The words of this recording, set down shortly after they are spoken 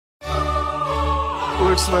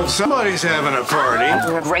Looks like somebody's having a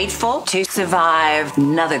party. We're grateful to survive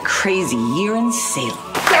another crazy year in Salem.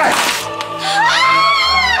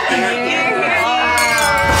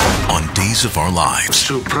 On Days of Our Lives.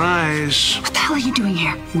 Surprise. What the hell are you doing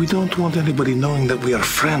here? We don't want anybody knowing that we are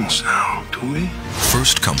friends now, do we?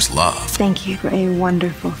 First comes love. Thank you for a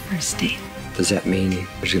wonderful first date. Does that mean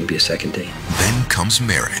there's going to be a second date? Then comes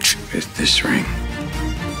marriage. With this ring.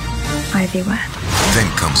 Ivy wed.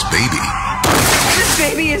 Then comes baby. This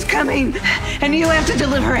baby is coming, and you have to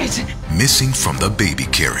deliver it. Missing from the baby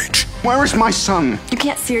carriage. Where is my son? You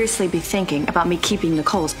can't seriously be thinking about me keeping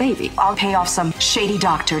Nicole's baby. I'll pay off some shady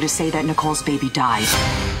doctor to say that Nicole's baby died.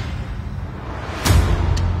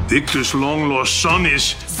 Victor's long-lost son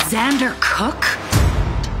is... Xander Cook?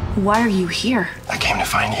 Why are you here? I came to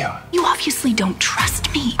find you. You obviously don't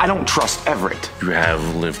trust me. I don't trust Everett. You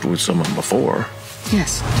have lived with someone before.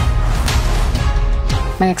 Yes.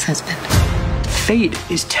 My ex-husband. Fate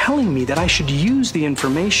is telling me that I should use the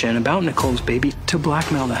information about Nicole's baby to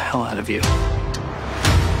blackmail the hell out of you.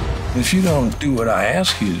 If you don't do what I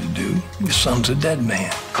ask you to do, your son's a dead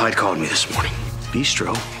man. Clyde called me this morning.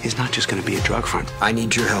 Bistro is not just going to be a drug front. I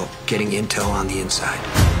need your help getting intel on the inside.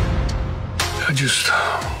 I just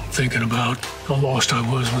thinking about how lost I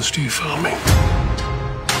was when Steve found me.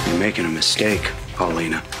 You're making a mistake,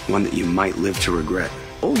 Paulina. One that you might live to regret.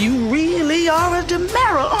 Oh, you really are a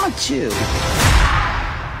DeMera, aren't you?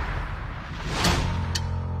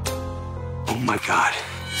 Oh my God.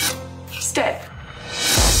 He's dead.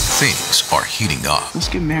 Things are heating up. Let's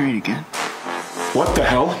get married again. What the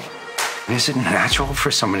hell? Is it natural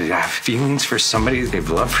for somebody to have feelings for somebody they've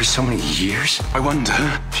loved for so many years? I wonder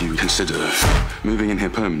if you consider moving in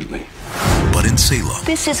here permanently. But in Salem,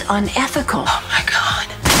 This is unethical. Oh my God.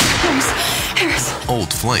 Harris.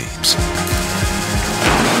 old flames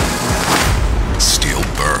still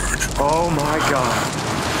burn. Oh my God.